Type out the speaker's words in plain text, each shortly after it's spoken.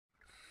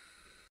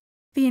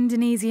The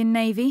Indonesian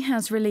Navy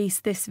has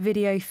released this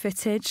video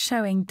footage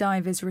showing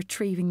divers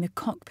retrieving the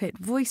cockpit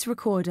voice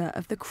recorder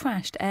of the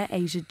crashed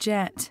AirAsia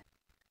jet.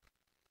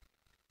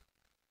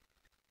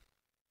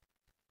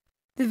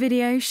 The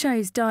video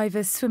shows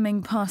divers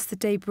swimming past the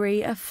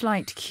debris of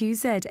flight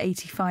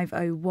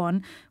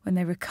QZ8501 when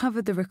they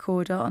recovered the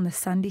recorder on the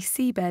sandy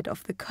seabed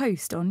off the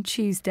coast on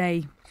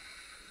Tuesday.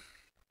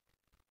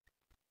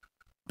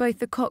 Both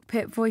the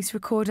cockpit voice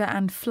recorder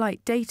and flight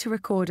data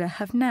recorder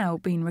have now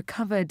been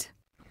recovered.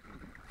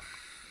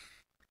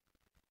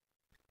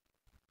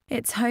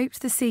 It's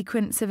hoped the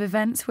sequence of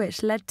events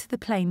which led to the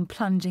plane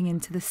plunging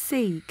into the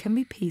sea can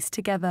be pieced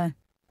together.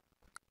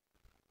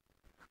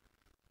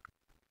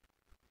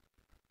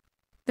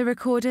 The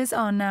recorders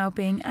are now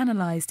being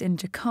analysed in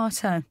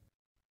Jakarta.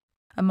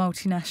 A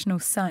multinational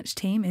search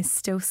team is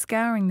still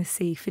scouring the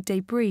sea for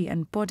debris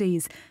and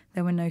bodies.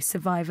 There were no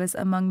survivors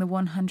among the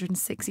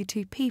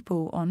 162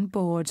 people on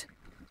board.